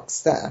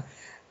paradox there.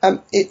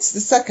 It's the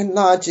second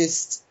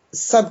largest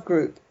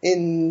subgroup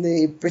in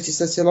the British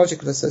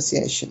Sociological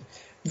Association,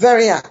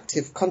 very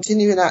active,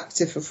 continuing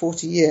active for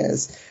 40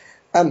 years,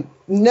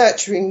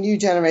 nurturing new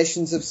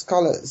generations of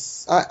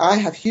scholars. I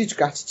have huge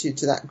gratitude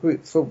to that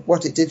group for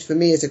what it did for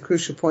me at a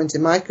crucial point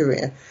in my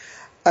career.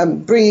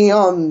 Bringing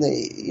on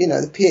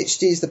the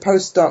PhDs, the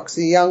postdocs,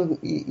 the young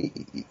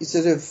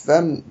sort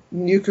of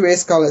new career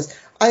scholars.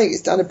 I think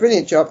it's done a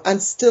brilliant job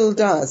and still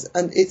does.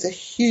 And it's a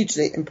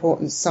hugely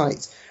important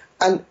site.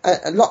 And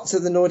lots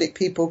of the Nordic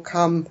people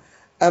come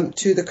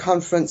to the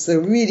conference. There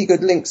are really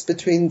good links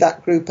between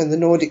that group and the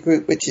Nordic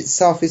group, which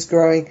itself is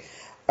growing,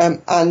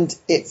 and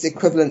its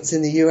equivalents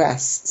in the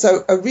US.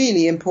 So a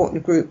really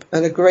important group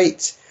and a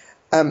great,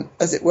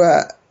 as it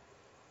were,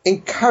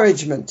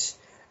 encouragement,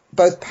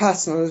 both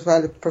personal as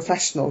well as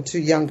professional, to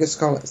younger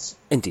scholars.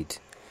 Indeed.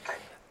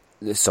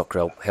 The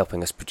SOCREL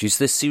helping us produce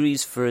this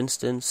series, for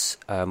instance,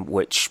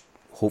 which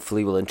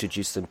hopefully will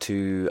introduce them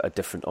to a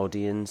different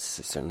audience,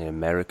 certainly an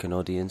American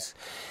audience.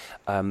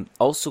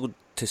 Also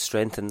to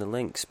strengthen the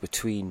links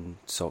between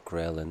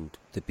SOCREL and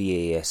the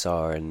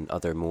BASR and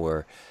other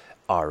more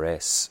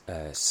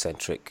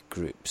RS-centric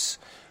groups,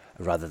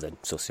 rather than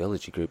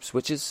sociology groups,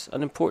 which is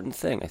an important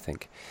thing, I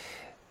think.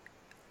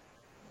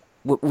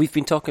 We've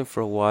been talking for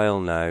a while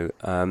now.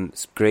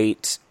 It's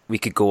great. We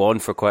could go on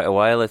for quite a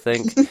while, I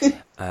think.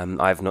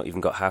 I've not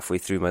even got halfway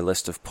through my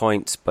list of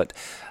points, but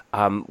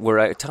we're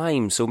out of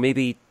time. So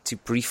maybe to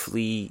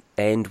briefly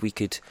end, we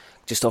could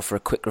just offer a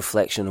quick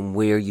reflection on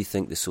where you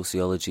think the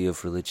sociology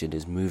of religion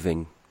is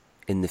moving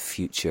in the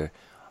future.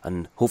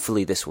 And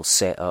hopefully this will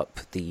set up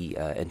the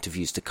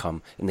interviews to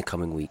come in the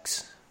coming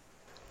weeks.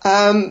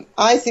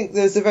 I think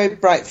there's a very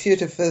bright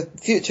future for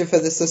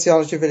the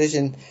sociology of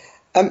religion.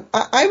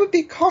 I would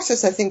be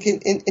cautious, I think,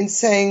 in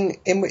saying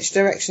in which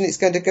direction it's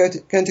going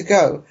to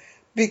go,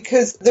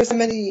 because there's so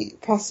many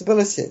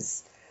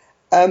possibilities.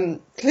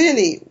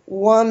 Clearly,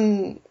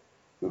 one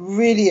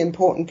really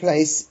important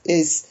place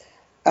is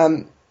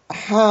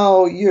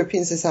how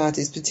European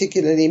societies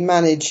particularly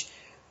manage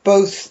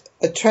both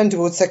a trend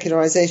towards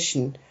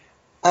secularization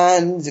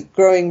and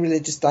growing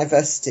religious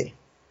diversity.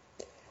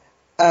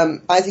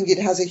 I think it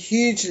has a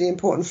hugely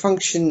important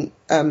function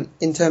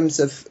in terms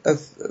of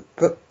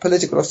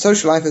political or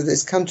social life of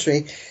this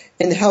country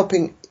in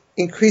helping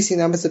increasing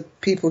numbers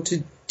of people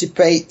to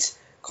debate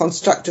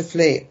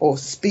constructively or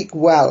speak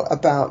well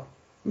about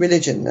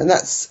religion. And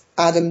that's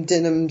Adam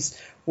Dinham's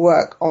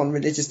work on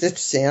religious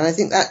literacy. And I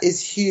think that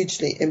is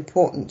hugely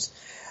important.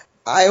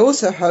 I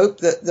also hope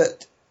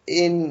that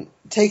in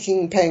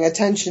paying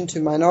attention to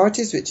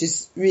minorities, which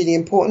is really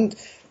important,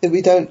 that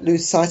we don't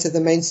lose sight of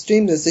the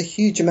mainstream. There's a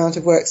huge amount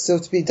of work still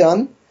to be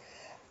done.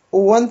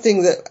 One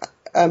thing that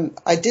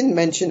I didn't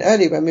mention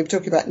earlier when we were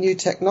talking about new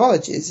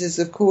technologies is,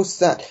 of course,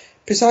 that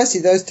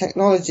precisely those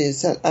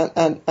technologies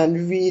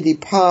and really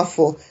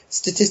powerful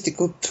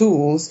statistical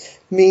tools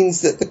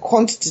means that the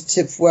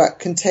quantitative work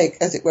can take,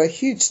 as it were,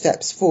 huge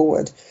steps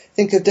forward.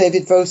 Think of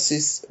David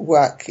Voss's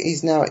work.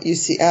 He's now at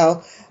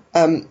UCL,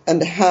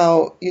 and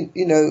how,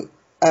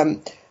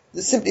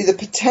 simply the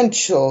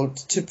potential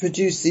to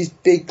produce these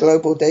big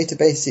global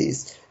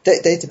databases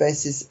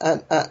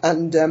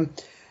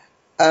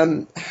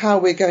and how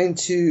we're going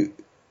to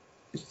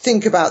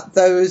think about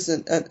those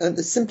and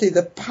simply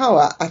the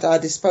power at our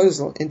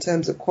disposal in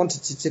terms of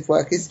quantitative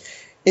work is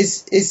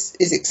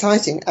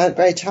exciting and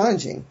very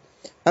challenging.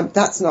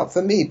 That's not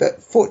for me,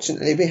 but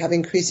fortunately we have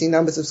increasing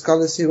numbers of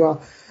scholars who are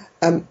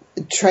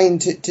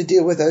trained to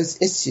deal with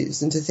those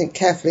issues and to think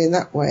carefully in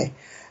that way.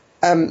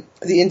 The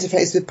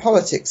interface with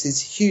politics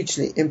is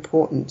hugely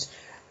important.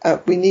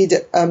 We need,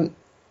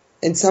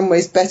 in some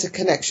ways, better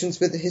connections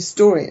with the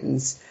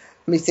historians.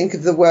 When we think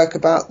of the work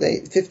about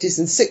the 50s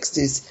and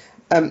 60s,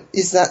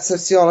 is that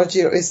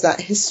sociology or is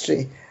that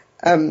history?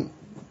 And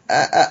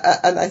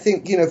I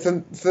think,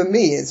 for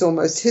me, it's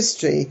almost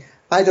history.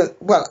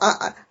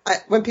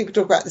 When people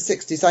talk about the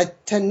 60s, I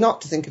tend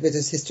not to think of it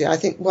as history. I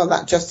think, well,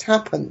 that just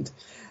happened.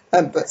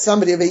 But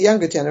somebody of a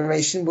younger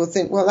generation will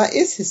think, well, that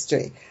is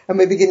history. And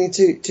we're beginning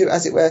to,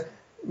 as it were,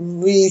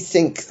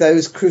 rethink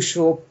those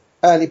crucial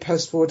early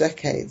post-war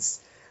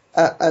decades.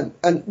 And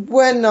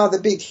when are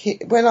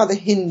the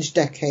hinge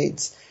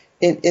decades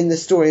in the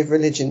story of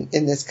religion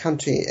in this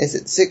country. Is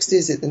it the 60s?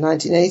 Is it the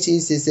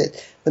 1980s? Is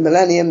it the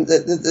millennium?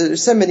 There are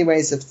so many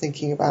ways of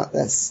thinking about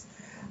this.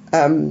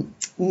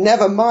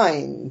 Never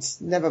mind,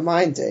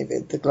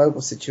 David, the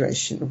global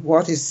situation.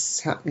 What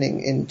is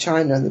happening in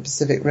China and the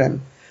Pacific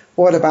Rim?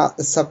 What about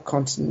the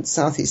subcontinent,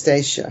 Southeast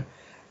Asia?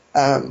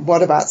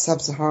 What about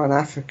sub-Saharan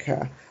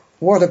Africa?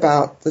 What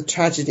about the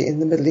tragedy in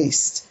the Middle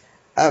East?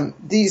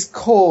 These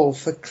call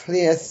for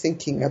clear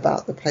thinking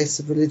about the place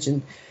of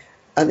religion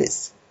and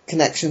its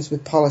connections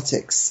with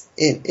politics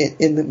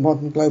in the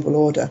modern global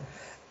order.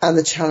 And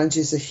the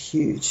challenges are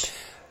huge.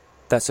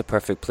 That's a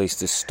perfect place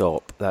to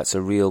stop. That's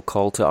a real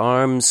call to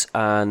arms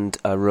and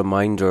a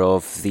reminder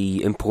of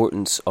the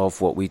importance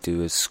of what we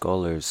do as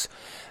scholars.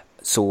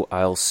 So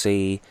I'll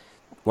say,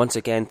 once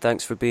again,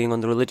 thanks for being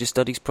on the Religious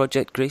Studies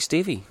Project, Grace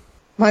Davie.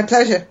 My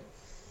pleasure.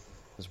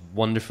 It was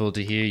wonderful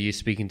to hear you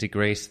speaking to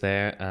Grace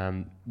there,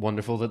 and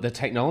wonderful that the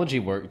technology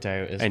worked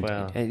out as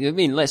well. I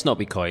mean, let's not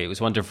be coy. It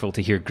was wonderful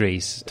to hear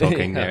Grace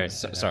talking there.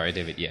 Sorry,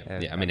 David.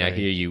 Yeah. I mean, I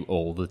hear you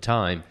all the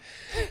time,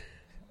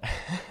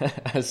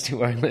 as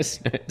do our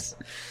listeners.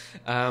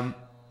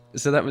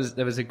 So that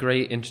was a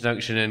great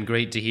introduction, and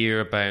great to hear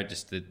about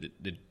just the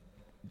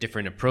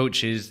different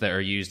approaches that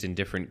are used in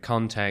different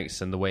contexts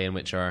and the way in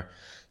which our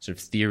sort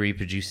of theory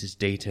produces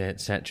data,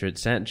 etc.,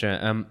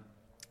 etc.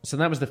 So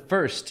that was the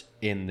first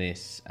in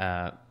this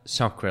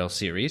SOCREL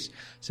series.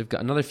 So we've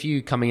got another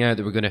few coming out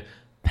that we're going to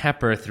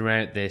pepper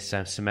throughout this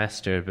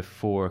semester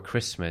before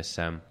Christmas.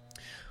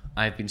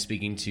 I've been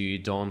speaking to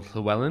Don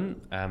Llewellyn.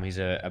 He's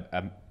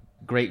a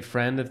great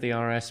friend of the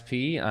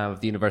RSP of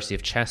the University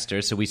of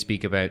Chester. So we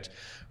speak about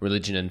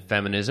religion and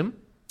feminism.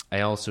 I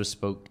also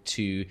spoke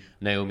to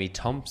Naomi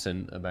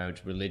Thompson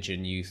about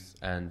religion, youth,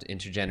 and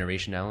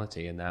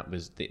intergenerationality, and that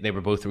was they were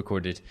both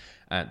recorded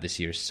at this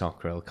year's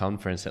SOCREL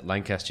conference at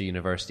Lancaster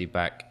University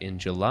back in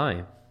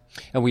July.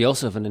 And we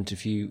also have an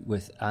interview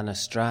with Anna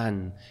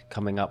Strand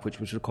coming up, which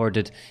was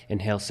recorded in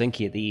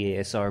Helsinki at the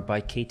EASR by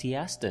Katie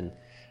Aston.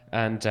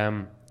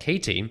 And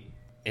Katie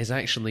is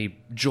actually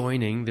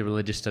joining the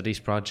Religious Studies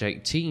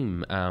Project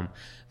team.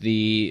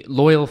 The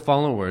loyal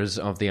followers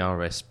of the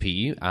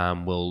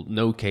RSP will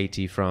know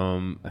Katie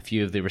from a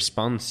few of the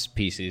response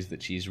pieces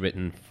that she's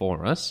written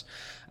for us.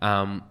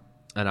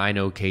 And I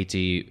know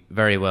Katie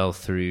very well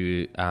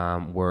through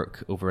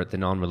work over at the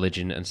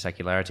Non-Religion and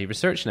Secularity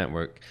Research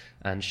Network.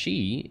 And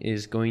she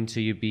is going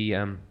to be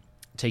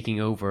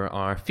taking over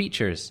our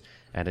features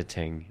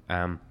editing.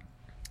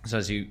 So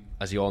as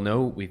you all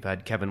know, we've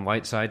had Kevin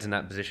Whitesides in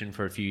that position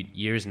for a few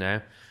years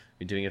now.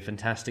 Been doing a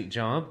fantastic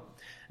job.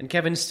 And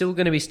Kevin's still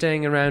going to be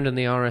staying around in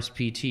the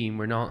RSP team.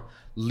 We're not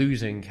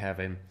losing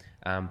Kevin,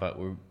 but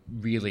we're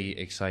really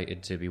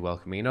excited to be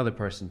welcoming another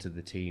person to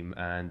the team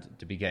and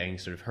to be getting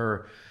sort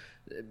of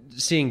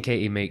seeing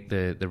Katie make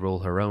the role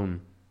her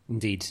own.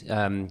 Indeed.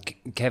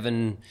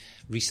 Kevin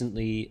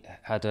recently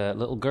had a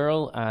little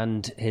girl,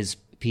 and his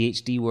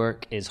PhD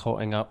work is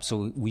hotting up,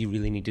 so we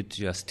really needed to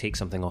just take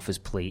something off his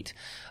plate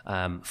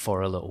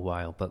for a little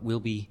while. But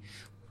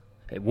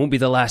it won't be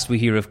the last we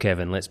hear of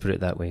Kevin, let's put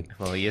it that way.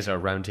 Well, he is our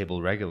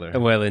roundtable regular.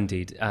 Well,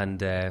 indeed,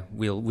 and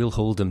we'll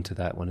hold him to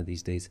that one of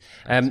these days.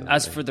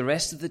 As for the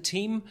rest of the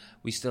team,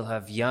 we still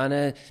have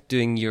Jana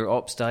doing your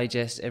Ops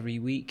Digest every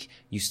week.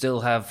 You still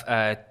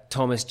have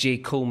Thomas J.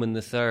 Coleman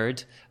III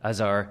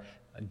as our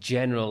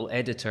general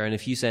editor, and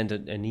if you send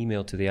an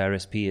email to the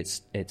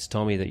RSP, it's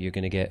Tommy that you're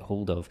going to get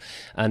hold of.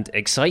 And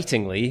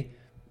excitingly,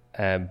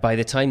 by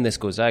the time this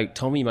goes out,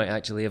 Tommy might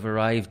actually have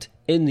arrived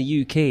in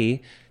the UK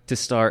to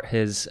start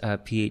his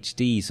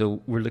PhD,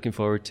 so we're looking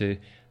forward to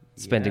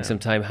spending some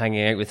time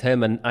hanging out with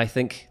him, and I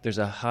think there's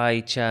a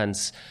high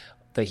chance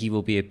that he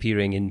will be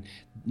appearing in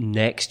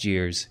next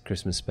year's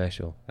Christmas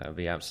special. That would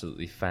be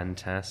absolutely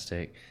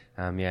fantastic.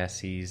 Yes,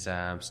 he's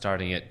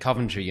starting at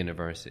Coventry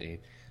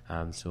University.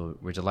 So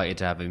we're delighted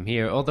to have him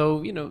here.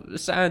 Although,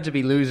 sad to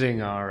be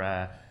losing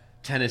our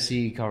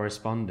Tennessee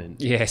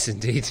correspondent. Yes,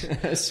 indeed.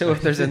 So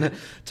if there's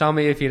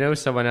Tommy, if you know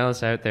someone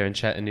else out there in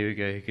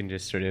Chattanooga who can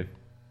just sort of,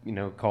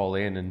 call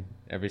in and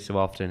every so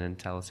often and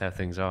tell us how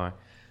things are,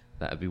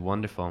 that would be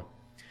wonderful.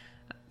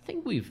 I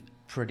think we've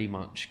pretty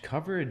much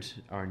covered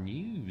our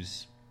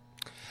news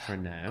for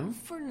now.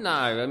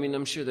 I mean,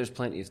 I'm sure there's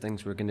plenty of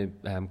things we're going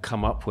to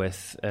come up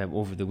with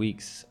over the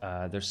weeks.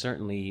 There's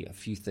certainly a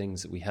few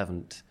things that we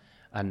haven't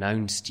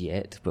announced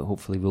yet, but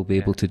hopefully we'll be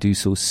able to do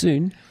so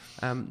soon.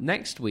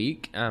 Next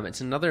week,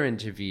 it's another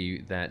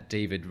interview that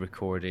David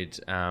recorded.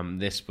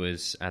 This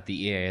was at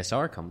the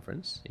EASR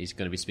conference. He's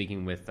going to be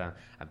speaking with,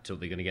 I'm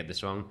totally going to get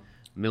this wrong,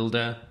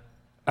 Milda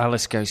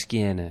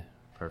Alaskowskiene.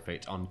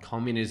 Perfect. On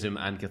communism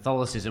and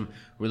Catholicism,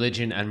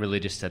 religion and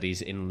religious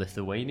studies in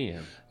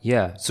Lithuania.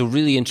 Yeah, so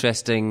really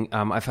interesting.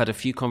 I've had a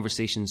few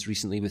conversations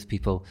recently with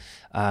people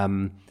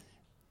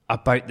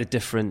about the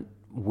different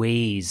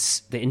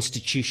ways, the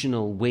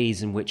institutional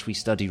ways in which we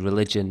study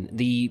religion.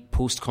 The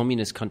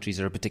post-communist countries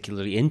are a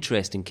particularly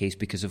interesting case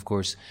because, of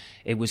course,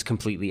 it was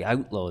completely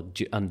outlawed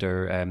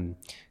under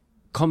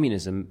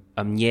communism,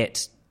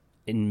 yet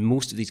in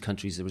most of these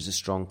countries, there was a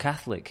strong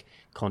Catholic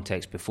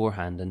context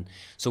beforehand. And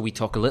so we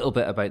talk a little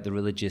bit about the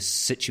religious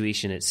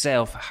situation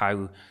itself,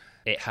 how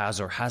it has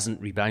or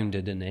hasn't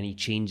rebounded, and any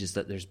changes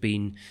that there's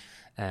been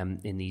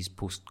in these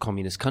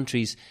post-communist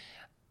countries,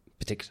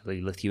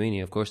 particularly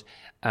Lithuania, of course,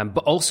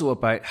 but also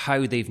about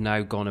how they've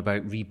now gone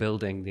about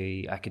rebuilding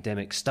the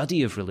academic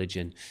study of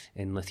religion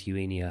in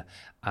Lithuania,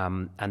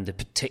 and the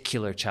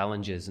particular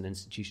challenges and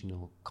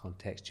institutional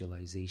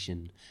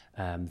contextualization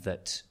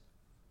that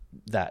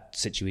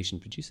situation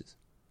produces.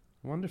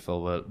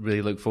 Wonderful. Well,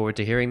 really look forward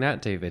to hearing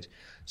that, David.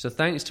 So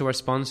thanks to our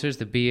sponsors,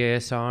 the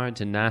BASR,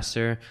 to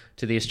NASR,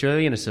 to the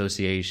Australian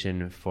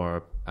Association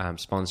for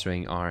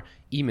sponsoring our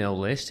email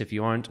list. If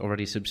you aren't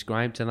already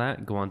subscribed to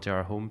that, go onto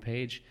our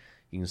homepage.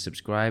 You can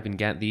subscribe and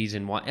get these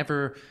in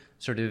whatever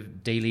sort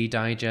of daily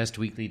digest,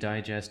 weekly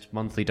digest,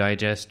 monthly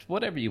digest,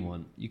 whatever you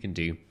want, you can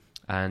do.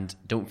 And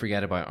don't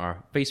forget about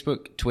our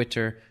Facebook,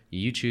 Twitter,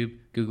 YouTube,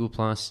 Google+,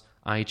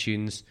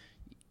 iTunes.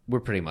 We're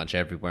pretty much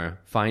everywhere.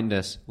 Find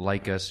us,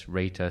 like us,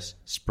 rate us,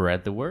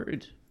 spread the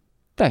word.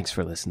 Thanks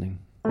for listening.